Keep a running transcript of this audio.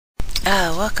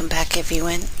Welcome back,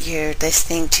 everyone. You're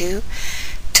listening to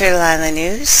Turtle Island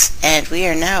News, and we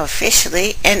are now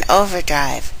officially in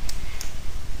Overdrive.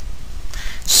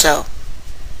 So,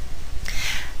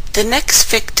 the next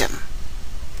victim,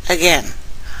 again,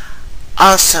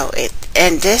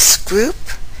 and this group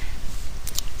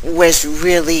was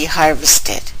really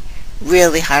harvested,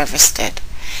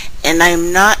 and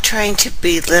I'm not trying to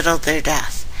belittle their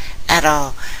death at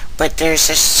all. But there's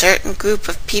a certain group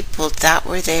of people that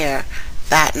were there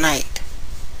that night.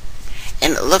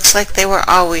 And it looks like they were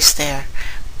always there.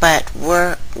 But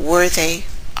were they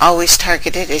always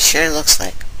targeted? It sure looks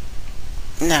like.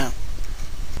 No.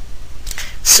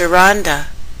 Sharonda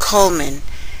Coleman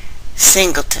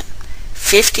Singleton,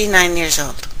 59 years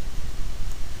old.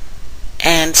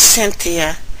 And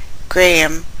Cynthia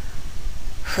Graham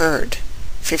Hurd,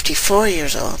 54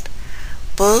 years old.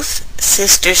 Both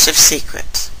sisters of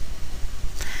secrets.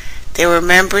 They were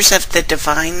members of the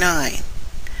Divine Nine,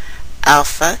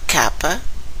 Alpha Kappa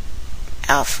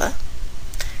Alpha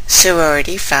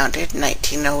sorority founded in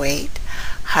 1908.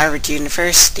 Harvard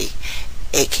University,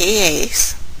 aka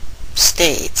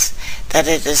states that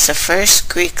it is the first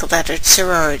Greek-lettered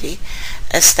sorority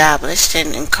established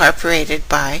and incorporated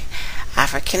by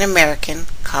African American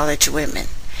college women.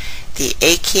 The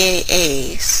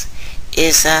AKAs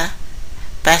is a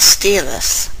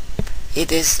Basileus.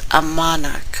 It is a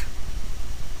monarch.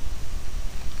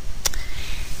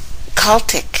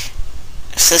 Cultic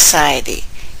society.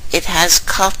 It has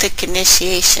cultic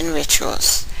initiation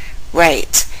rituals,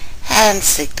 rites, hand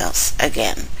signals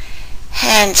again,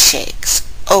 handshakes,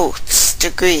 oaths,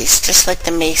 degrees, just like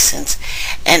the Masons,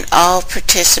 and all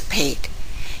participate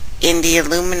in the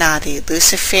Illuminati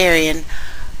Luciferian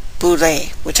Boule,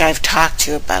 which I've talked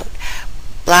to you about.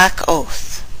 Black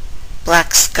oath,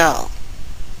 black skull,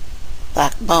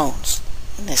 black bones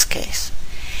in this case.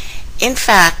 In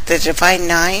fact, the Divine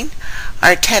Nine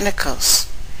are tentacles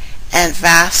and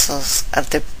vassals of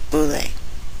the Boule.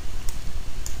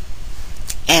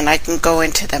 And I can go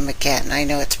into them again. I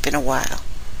know it's been a while.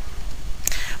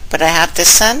 But I have the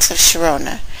Sons of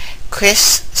Sharona,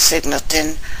 Chris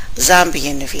Singleton zombie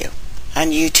interview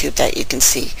on YouTube that you can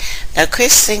see. Now,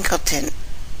 Chris Singleton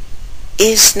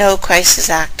is no crisis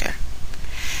actor.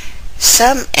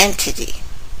 Some entity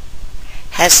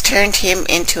has turned him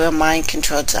into a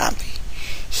mind-controlled zombie.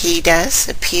 He does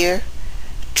appear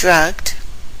drugged.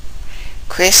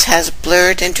 Chris has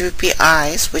blurred and droopy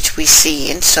eyes, which we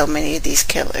see in so many of these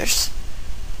killers.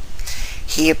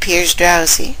 He appears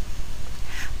drowsy.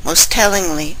 Most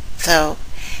tellingly, though,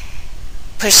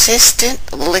 persistent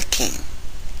licking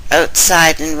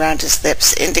outside and around his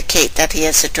lips indicate that he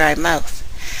has a dry mouth.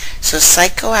 So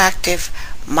psychoactive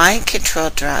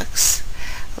mind-control drugs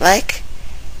like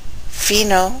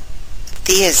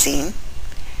phenothiazine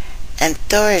and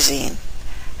thorazine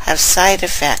have side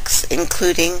effects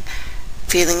including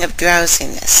feeling of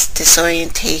drowsiness,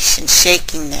 disorientation,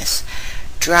 shakiness,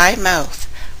 dry mouth,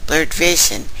 blurred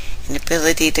vision,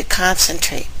 inability to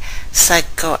concentrate.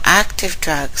 Psychoactive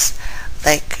drugs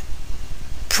like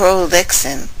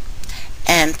prolixin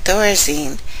and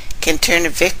thorazine can turn a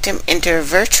victim into a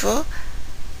virtual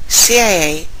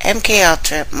CIA,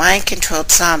 MKUltra, mind-controlled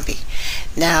zombie.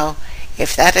 Now,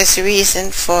 if that is the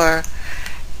reason for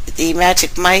the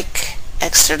Magic Mike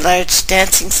extra large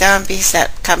dancing zombies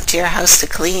that come to your house to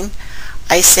clean,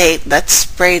 I say let's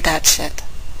spray that shit.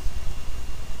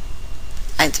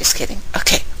 I'm just kidding.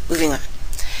 Okay, moving on.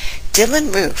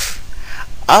 Dylan Roof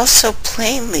also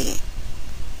plainly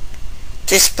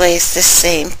displays the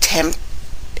same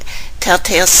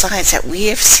telltale signs that we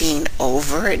have seen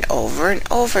over and over and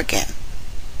over again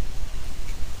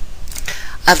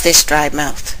of this dry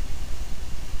mouth.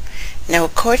 Now,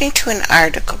 according to an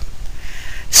article,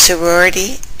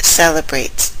 sorority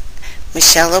celebrates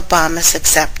Michelle Obama's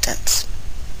acceptance.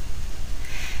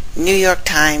 New York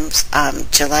Times,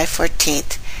 July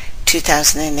 14th,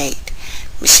 2008.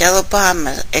 Michelle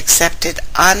Obama accepted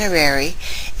honorary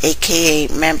aka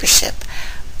membership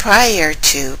prior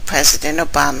to President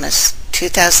Obama's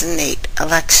 2008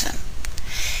 election.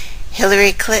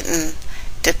 Hillary Clinton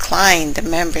declined the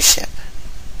membership.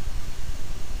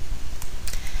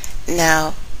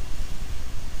 Now,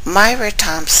 Myra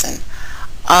Thompson,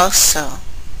 also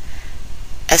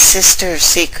a sister of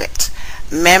secrets,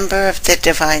 member of the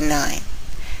Divine Nine,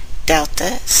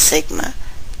 Delta Sigma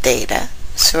Theta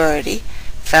sorority,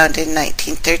 founded in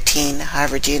 1913,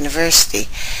 Harvard University.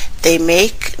 They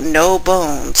make no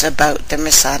bones about their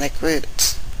Masonic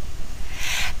roots.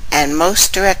 And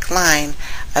most direct line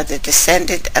of the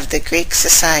descendant of the Greek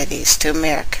societies to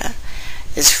America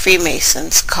is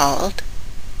Freemasons called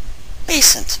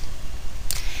Masons.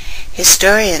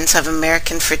 Historians of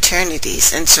American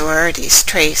fraternities and sororities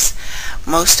trace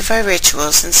most of our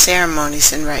rituals and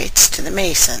ceremonies and rites to the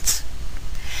Masons.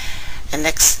 An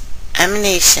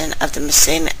examination of the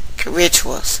Masonic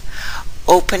rituals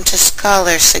open to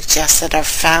scholars suggests that our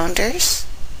founders,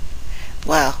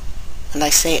 well, when I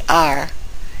say "are,"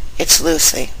 it's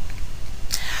loosely,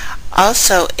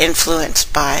 also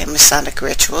influenced by Masonic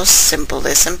rituals,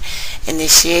 symbolism,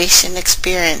 initiation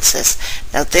experiences.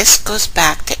 Now this goes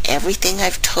back to everything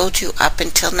I've told you up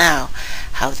until now,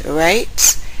 how the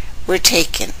rites were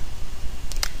taken,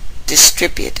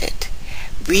 distributed,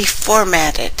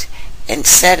 reformatted, and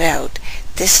set out.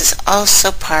 This is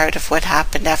also part of what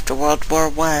happened after World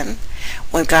War I,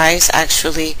 when guys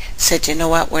actually said, you know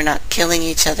what, we're not killing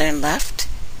each other, and left,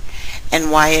 and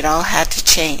why it all had to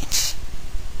change.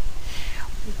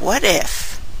 What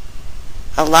if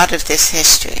a lot of this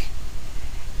history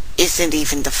isn't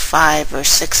even the 500 or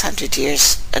 600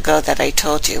 years ago that I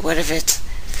told you? What if it's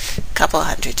a couple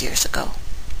hundred years ago?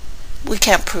 We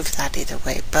can't prove that either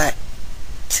way, but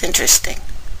it's interesting.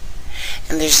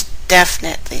 And there's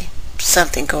definitely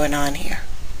something going on here.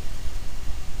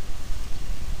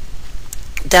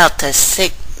 Delta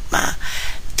Sigma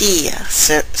Theta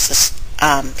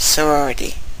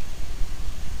sorority.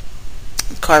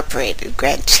 Incorporated,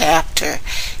 Grand Chapter,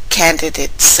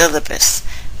 Candidate Syllabus,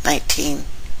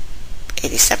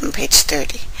 1987, page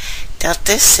 30.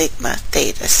 Delta Sigma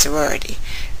Theta sorority.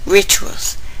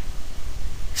 Rituals,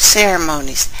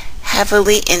 ceremonies,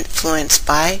 heavily influenced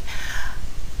by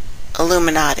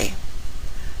Illuminati,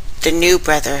 the New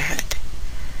Brotherhood,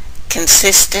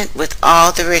 consistent with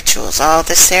all the rituals, all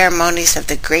the ceremonies of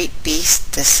the Great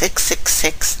Beast, the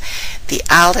 666, the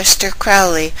Aleister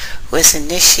Crowley, who has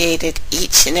initiated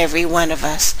each and every one of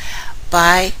us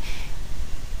by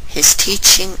his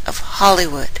teaching of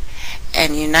Hollywood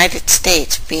and United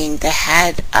States being the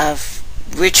head of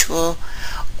ritual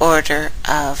order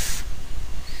of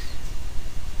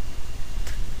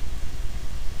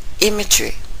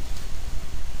imagery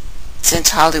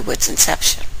since Hollywood's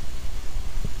inception.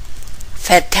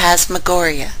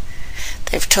 Phantasmagoria.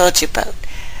 They've told you about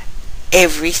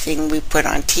everything we put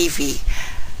on TV,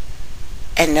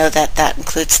 and know that that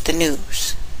includes the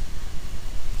news.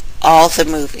 All the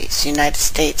movies. United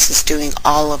States is doing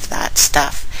all of that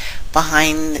stuff.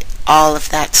 Behind all of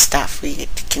that stuff, we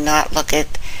cannot look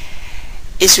at...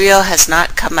 Israel has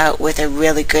not come out with a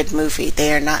really good movie.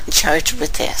 They are not in charge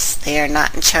with this. They are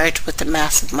not in charge with the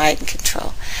massive mind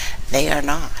control. They are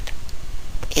not.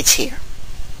 It's here.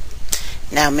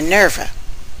 Now, Minerva,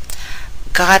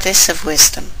 goddess of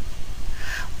wisdom,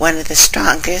 one of the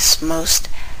strongest, most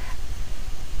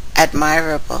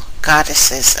admirable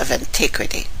goddesses of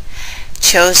antiquity,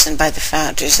 chosen by the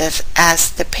founders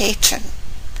as the patron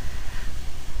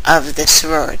of the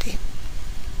sorority.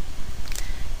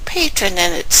 Patron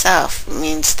in itself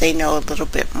means they know a little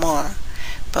bit more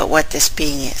about what this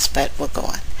being is, but we'll go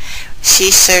on.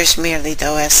 She serves merely,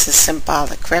 though, as a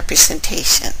symbolic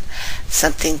representation,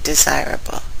 something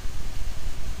desirable.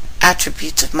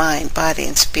 Attributes of mind, body,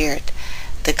 and spirit.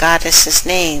 The goddess's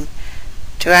name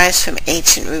derives from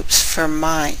ancient roots for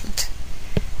mind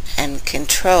and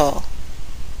control.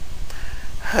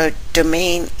 Her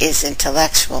domain is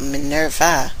intellectual.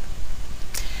 Minerva,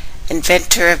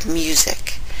 inventor of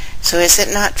music. So is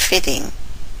it not fitting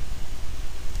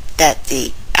that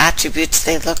the attributes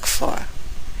they look for,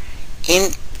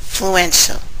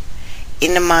 influential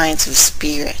in the minds of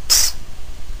spirits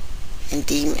and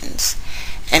demons,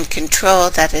 and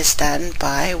control that is done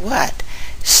by what?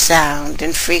 Sound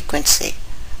and frequency,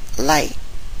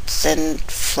 lights and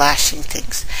flashing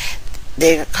things.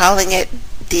 They're calling it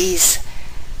these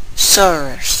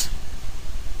sorors.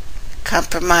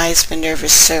 Compromise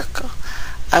Minerva's circle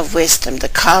of wisdom. The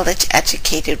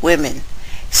college-educated women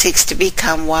seeks to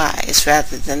become wise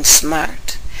rather than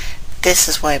smart. This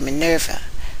is why Minerva,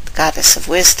 the goddess of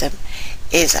wisdom,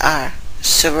 is our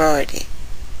sorority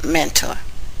mentor.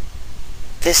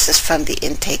 This is from the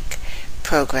intake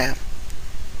program,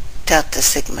 Delta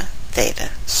Sigma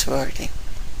Theta sorority.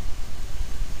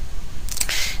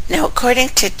 Now, according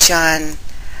to John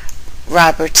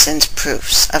Robertson's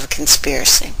proofs of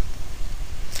conspiracy,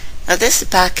 now this is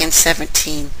back in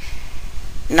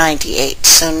 1798,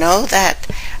 so know that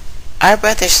our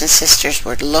brothers and sisters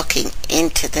were looking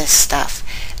into this stuff.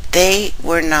 They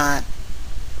were not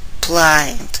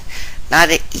blind, not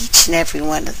each and every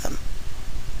one of them.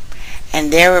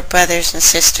 And there were brothers and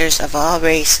sisters of all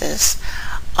races,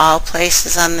 all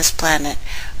places on this planet,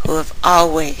 who have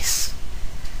always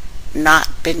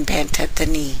not been bent at the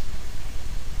knee.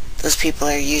 Those people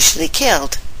are usually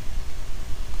killed,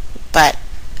 but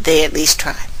they at least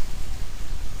try.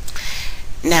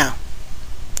 Now,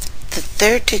 the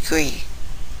third degree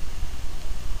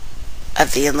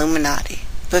of the Illuminati,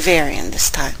 Bavarian this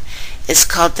time, is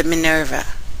called the Minerva,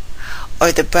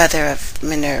 or the brother of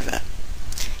Minerva,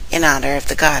 in honor of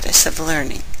the goddess of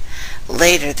learning.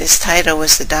 Later, this title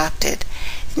was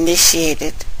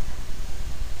initiated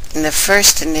in the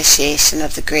first initiation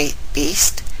of the Great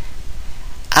Beast,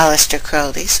 Aleister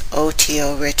Crowley's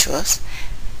OTO rituals,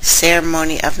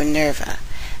 Ceremony of Minerva,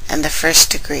 and the first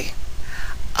degree.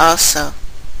 Also,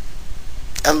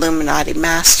 Illuminati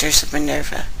Masters of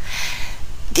Minerva.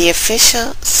 The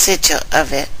official sigil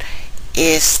of it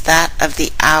is that of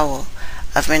the Owl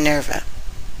of Minerva.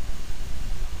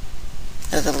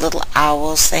 The little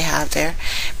owls they have there.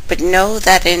 But know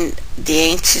that in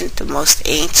the most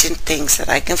ancient things that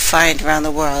I can find around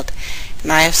the world,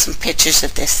 and I have some pictures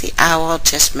of this, the owl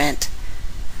just meant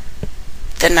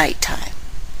the nighttime,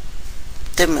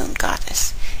 the moon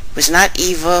goddess. It was not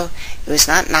evil, it was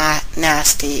not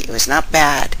nasty, it was not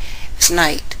bad, it was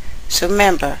night. So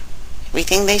remember,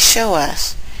 everything they show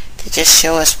us, they just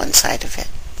show us one side of it,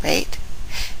 right?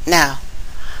 Now,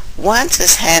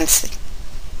 Wands's hand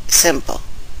symbol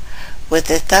with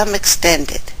the thumb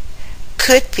extended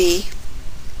could be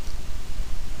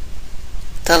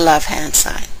the love hand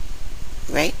sign,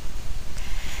 right?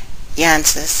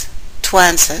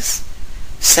 Twances,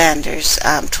 Sanders,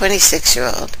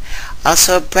 26-year-old,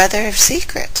 also a brother of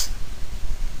secrets.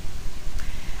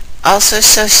 Also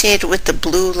associated with the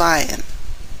blue lion,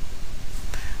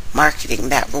 marketing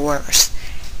that roars.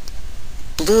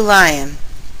 Blue lion,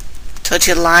 told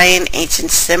you lion,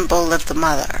 ancient symbol of the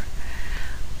mother.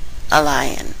 A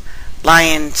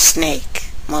lion snake,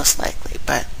 most likely,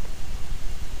 but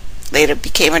later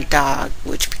became a dog,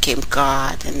 which became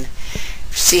God, and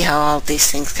see how all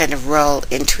these things kind of roll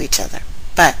into each other.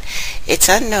 But it's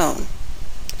unknown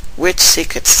which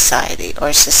secret society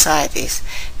or societies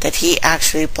that he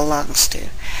actually belongs to,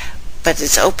 but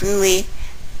it's openly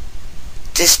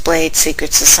displayed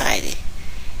secret society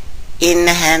in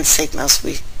the hand signals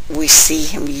we see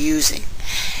him using.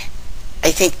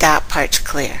 I think that part's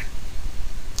clear.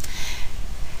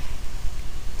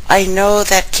 I know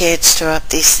that kids throw up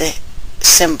these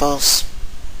symbols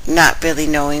not really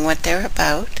knowing what they're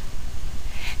about,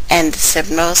 and the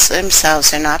symbols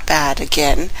themselves are not bad.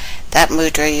 Again, that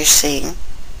mudra you're seeing,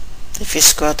 if you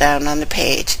scroll down on the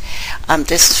page,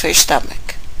 this is for your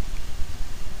stomach.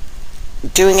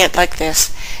 Doing it like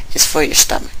this is for your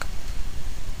stomach.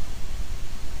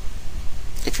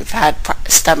 If you've had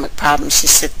stomach problems, you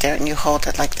sit there and you hold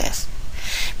it like this.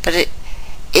 But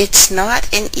it's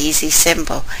not an easy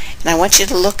symbol. And I want you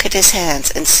to look at his hands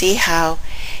and see how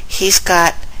he's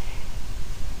got,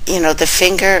 the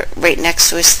finger right next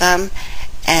to his thumb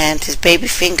and his baby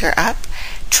finger up.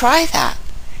 Try that.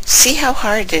 See how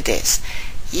hard it is.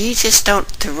 You just don't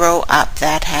throw up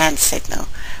that hand signal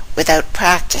without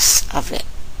practice of it.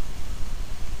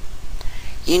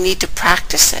 You need to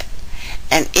practice it.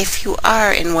 And if you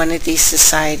are in one of these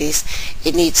societies,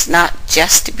 it needs not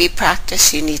just to be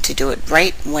practiced, you need to do it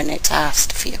right when it's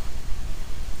asked of you.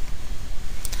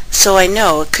 So I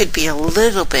know it could be a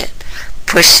little bit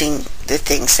pushing the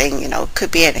thing, saying, it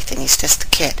could be anything, he's just a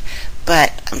kid.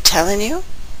 But I'm telling you,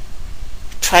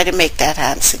 try to make that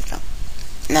hand signal.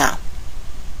 Now,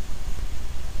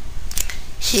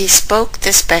 he spoke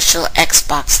the special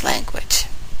Xbox language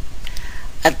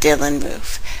of Dylan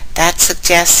Roof. That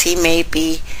suggests he may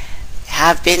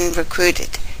have been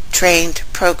recruited, trained,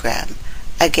 programmed,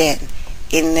 again,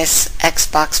 in this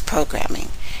Xbox programming.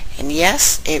 And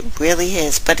yes, it really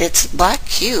is, but it's Black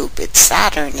Cube, it's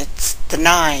Saturn, it's the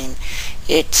 9,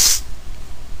 it's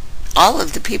all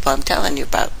of the people I'm telling you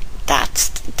about. That's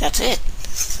it.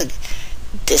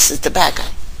 This is the bad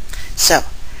guy. So,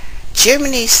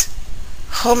 Germany's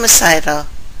homicidal,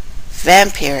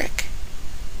 vampiric,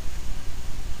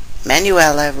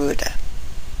 Manuela Ruda,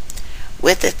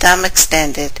 with the thumb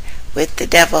extended, with the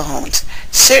devil horns.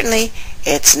 Certainly,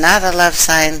 it's not a love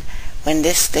sign when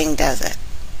this thing does it.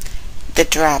 The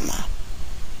drama,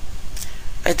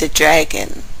 or the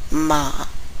dragon ma,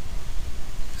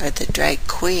 or the drag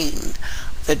queen,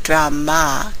 the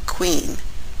drama queen.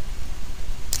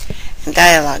 In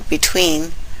dialogue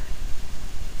between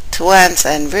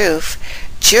Twanza and Roof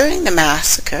during the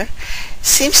massacre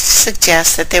seems to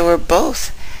suggest that they were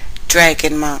both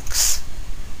dragon monks,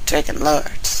 dragon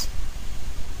lords,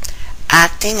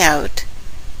 acting out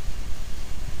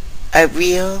a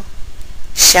real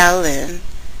Shaolin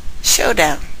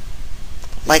showdown,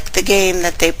 like the game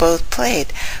that they both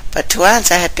played. But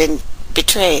Twanza had been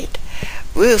betrayed.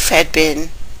 Roof had been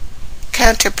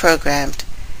counter-programmed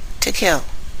to kill.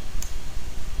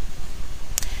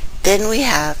 Then we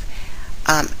have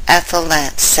Ethel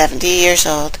Lance, 70 years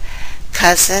old,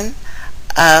 cousin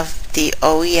of the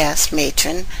OES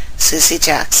matron, Susie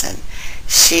Jackson.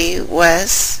 She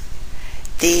was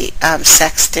the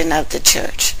sexton of the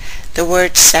church. The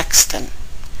word sexton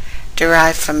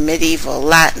derived from medieval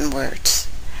Latin words.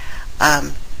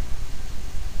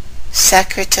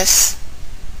 Secretus,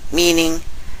 meaning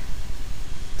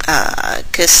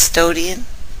custodian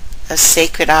of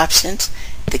sacred options,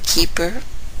 the keeper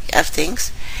of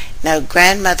things. Now,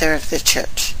 grandmother of the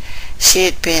church. She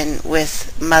had been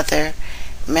with Mother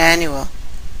Emanuel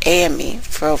AME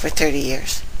for over 30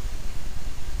 years.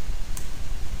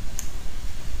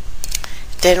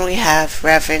 Then we have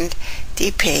Reverend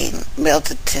D. Payne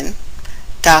Middleton,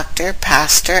 doctor,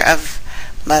 pastor of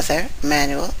Mother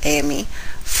Emanuel AME,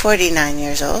 49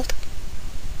 years old.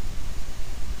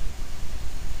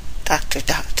 Doctor,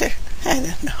 I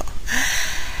don't know.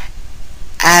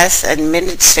 As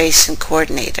administration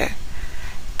coordinator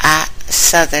at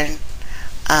Southern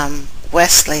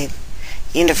Wesleyan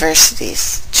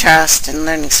University's Charleston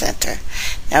Learning Center.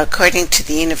 Now, according to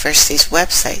the university's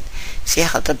website, she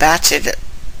held a bachelor's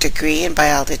degree in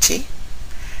biology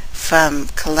from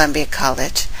Columbia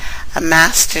College, a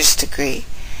master's degree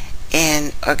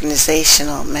in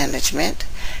organizational management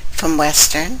from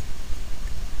Wesleyan,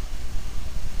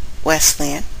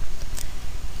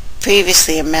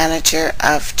 previously a manager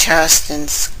of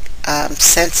Charleston's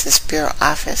Census Bureau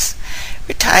office,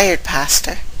 retired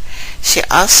pastor. She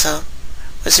also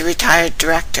was a retired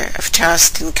director of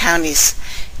Charleston County's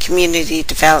Community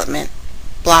Development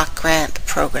Block Grant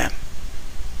Program.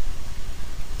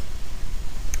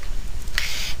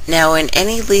 Now, in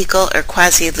any legal or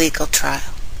quasi-legal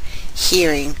trial,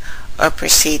 hearing, or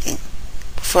proceeding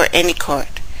before any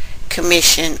court,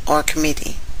 commission, or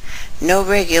committee, no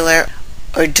regular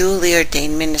or duly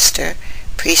ordained minister,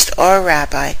 priest, or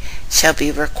rabbi shall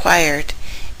be required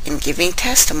in giving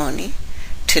testimony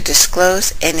to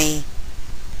disclose any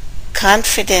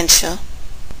confidential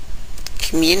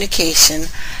communication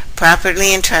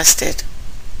properly entrusted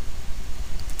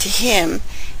to him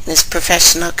in his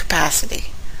professional capacity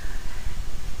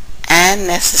and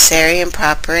necessary and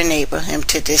proper enable him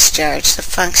to discharge the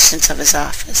functions of his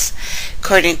office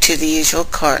according to the usual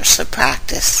course of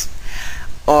practice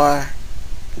or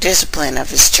discipline of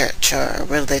his church or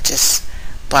religious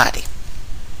body.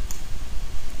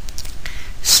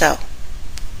 So,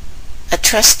 a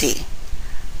trustee,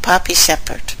 Poppy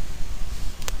Shepherd,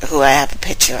 who I have a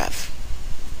picture of,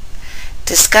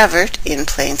 discovered in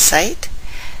plain sight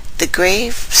the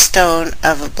gravestone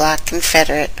of a black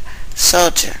Confederate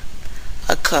soldier,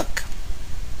 a cook,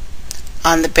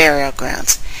 on the burial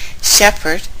grounds.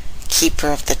 Shepherd, keeper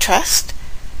of the trust,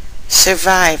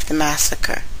 survived the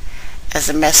massacre as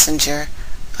a messenger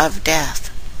of death.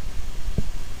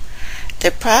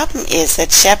 The problem is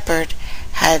that Shepherd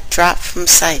had dropped from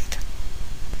sight.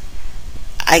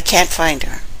 I can't find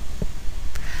her.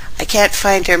 I can't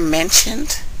find her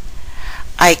mentioned.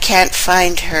 I can't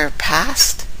find her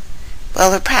past.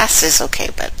 Well, her past is okay,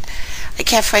 but I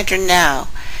can't find her now.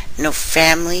 No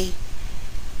family,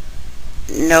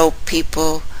 no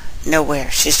people, nowhere.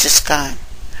 She's just gone.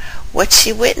 What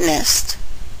she witnessed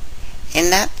in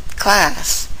that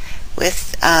class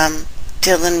with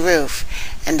Dylan Roof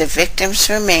and the victims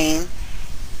remain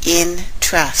in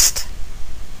trust,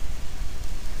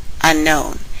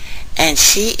 unknown, and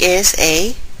she is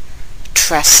a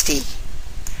trustee.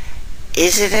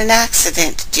 Is it an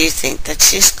accident, do you think, that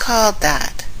she's called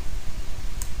that?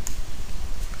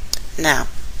 No.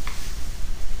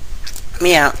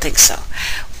 Me, I don't think so.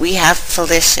 We have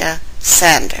Felicia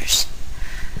Sanders,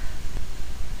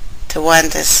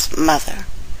 Tawanda's mother,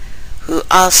 who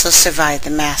also survived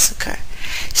the massacre.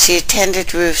 She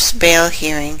attended Roof's bail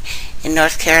hearing in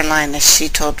North Carolina. She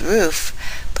told Roof,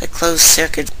 by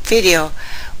closed-circuit video,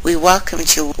 "We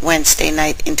welcomed you Wednesday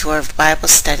night into our Bible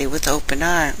study with open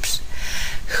arms."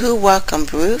 Who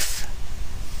welcomed Roof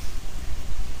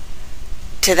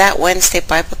to that Wednesday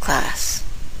Bible class?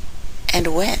 And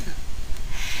when?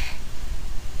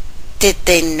 Did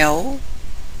they know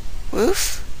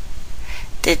Roof?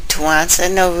 Did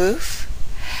Tawanda know Roof?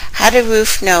 How did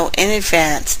Roof know in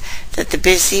advance that the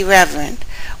busy reverend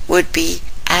would be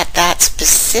at that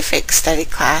specific study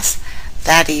class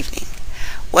that evening?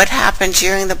 What happened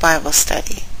during the Bible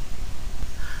study?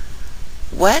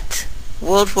 What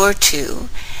World War II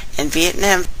and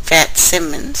Vietnam vet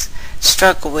Simmons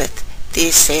struggled with the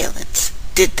assailants?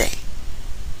 Did they?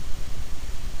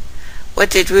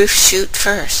 What did Roof shoot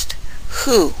first?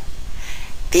 Who?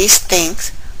 These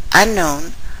things,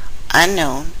 unknown,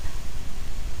 unknown,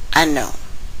 unknown.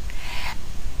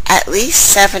 At least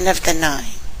 7 of the 9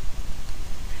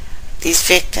 These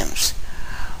victims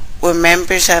were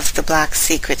members of the black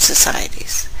secret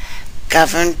societies,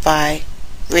 governed by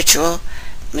ritual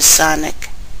Masonic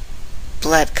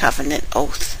blood covenant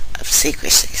oath of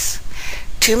secrecies.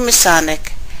 2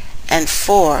 Masonic and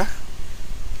 4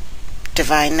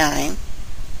 Divine Nine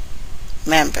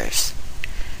members.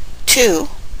 2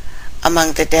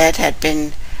 among the dead had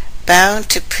been bound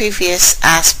to previous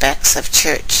aspects of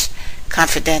church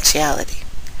confidentiality.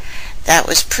 That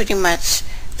was pretty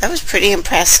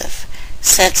impressive,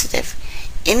 sensitive,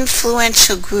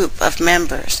 influential group of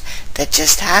members that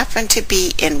just happened to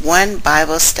be in one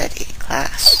Bible study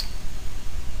class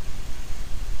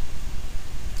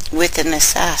with an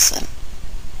assassin.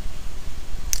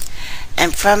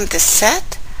 And from the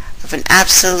set of an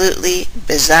absolutely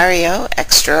bizarro,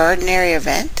 extraordinary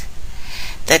event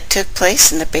that took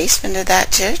place in the basement of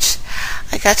that church,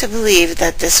 I got to believe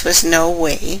that this was no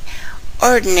way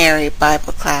ordinary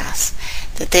Bible class,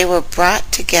 that they were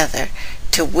brought together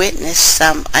to witness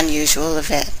some unusual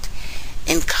event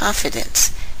in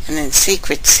confidence and in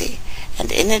secrecy,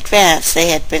 and in advance they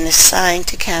had been assigned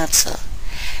to counsel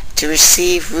to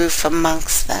receive roof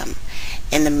amongst them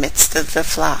in the midst of the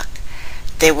flock.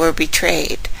 They were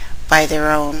betrayed by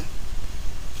their own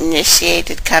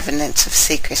initiated covenants of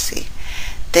secrecy.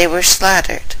 They were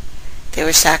slaughtered. They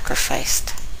were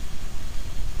sacrificed.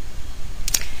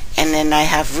 And then I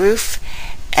have Ruth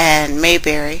and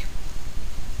Mayberry,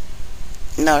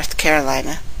 North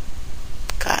Carolina.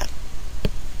 God.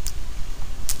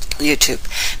 YouTube.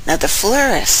 Now the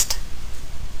florist,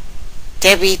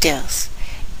 Debbie Dills,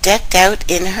 decked out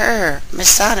in her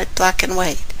Masonic black and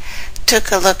white,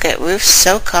 took a look at Ruth's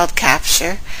so-called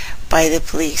capture by the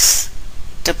police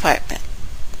department.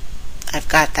 I've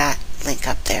got that link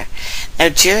up there. Now,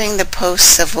 during the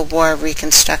post-Civil War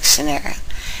Reconstruction era,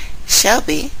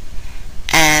 Shelby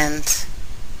and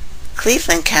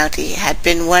Cleveland County had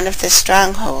been one of the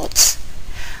strongholds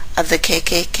of the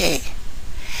KKK.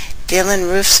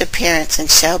 Dylan Roof's appearance in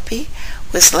Shelby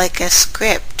was like a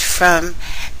script from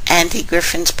Andy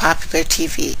Griffin's popular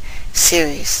TV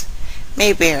series,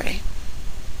 Mayberry.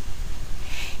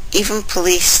 Even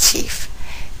Police Chief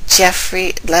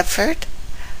Jeffrey Ledford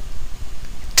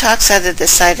talks out of the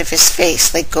side of his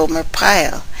face like Gomer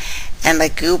Pyle and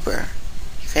like Goober.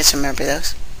 You guys remember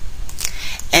those?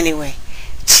 Anyway,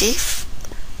 Chief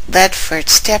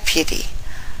Ledford's deputy,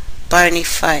 Barney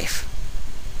Fife,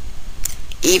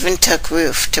 even took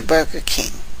Ruth to Burger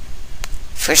King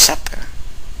for supper.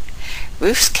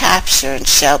 Ruth's capture in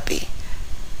Shelby,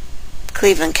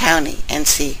 Cleveland County,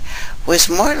 NC, was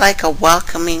more like a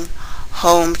welcoming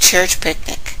home church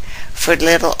picnic for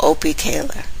little Opie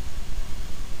Taylor,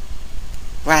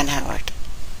 Ron Howard,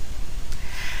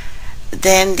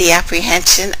 than the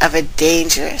apprehension of a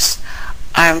dangerous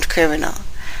armed criminal,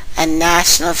 a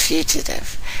national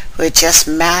fugitive who had just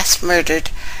mass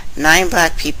murdered 9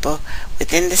 black people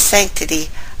within the sanctity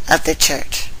of the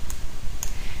church.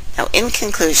 Now, in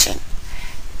conclusion,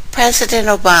 President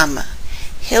Obama,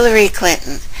 Hillary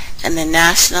Clinton, and the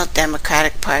National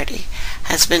Democratic Party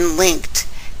has been linked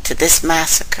to this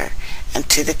massacre and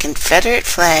to the Confederate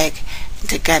flag and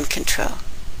to gun control.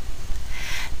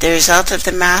 The result of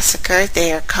the massacre,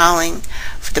 they are calling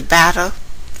for the battle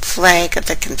flag of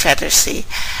the Confederacy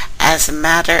as a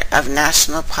matter of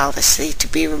national policy to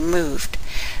be removed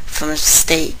from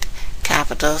state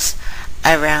capitals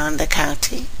around the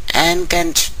county, and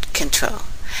gun control.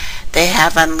 They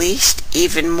have unleashed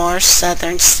even more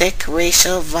Southern sick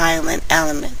racial violent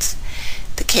elements.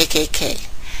 The KKK,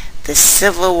 the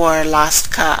Civil War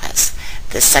lost cause,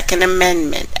 the Second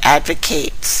Amendment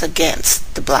advocates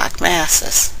against the black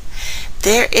masses.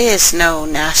 There is no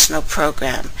national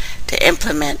program to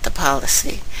implement the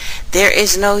policy. There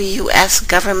is no U.S.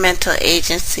 governmental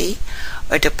agency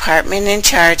or department in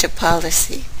charge of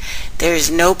policy. There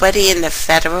is nobody in the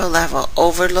federal level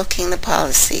overlooking the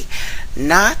policy,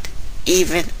 not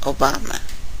even Obama.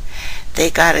 They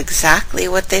got exactly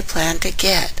what they planned to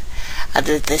get out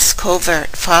of this covert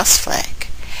false flag,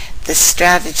 this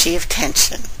strategy of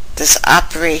tension, this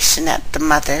operation at the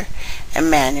Mother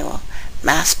Emanuel,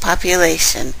 mass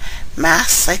population,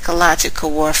 mass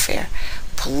psychological warfare,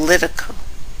 political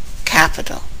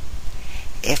capital.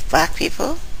 If black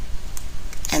people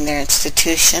and their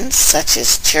institutions, such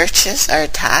as churches, are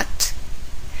attacked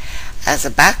as a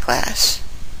backlash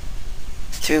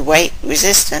through white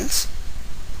resistance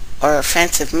or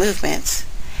offensive movements,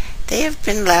 they have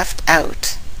been left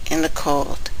out in the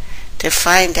cold to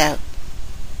find out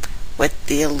what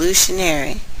the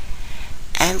illusionary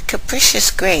and capricious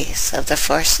grace of the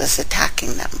forces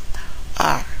attacking them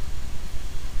are.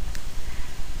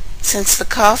 Since the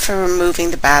call for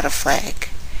removing the battle flag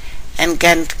and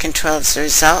gun control as a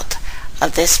result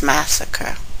of this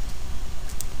massacre.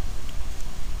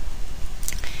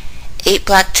 8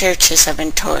 black churches have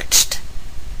been torched,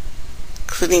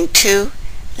 including 2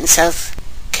 in South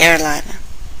Carolina.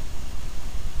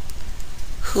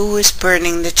 Who is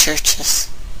burning the churches?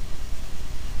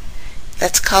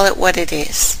 Let's call it what it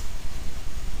is.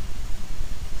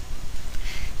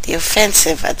 The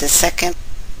offensive of the Second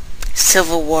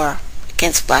Civil War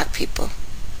against black people.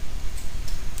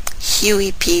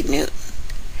 Huey P. Newton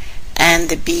and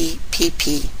the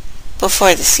BPP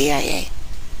before the CIA.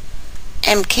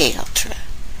 MK Ultra,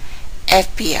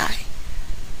 FBI,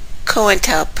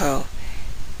 COINTELPRO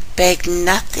begged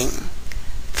nothing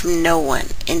from no one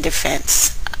in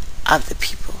defense of the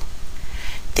people.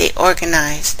 They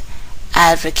organized,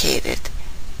 advocated,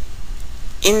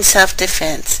 in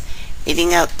self-defense,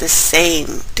 meting out the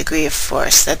same degree of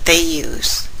force that they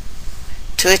use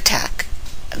to attack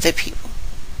the people.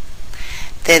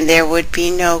 Then there would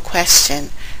be no question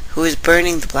who is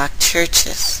burning the black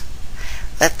churches.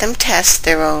 Let them test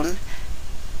their own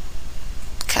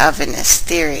Calvinist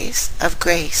theories of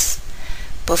grace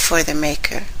before the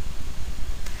Maker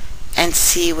and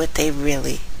see what they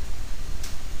really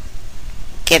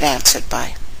get answered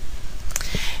by.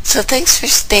 So thanks for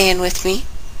staying with me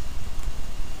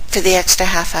for the extra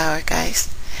half hour,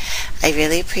 guys. I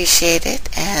really appreciate it,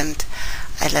 and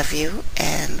I love you,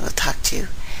 and we'll talk to you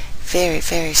very,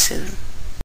 very soon.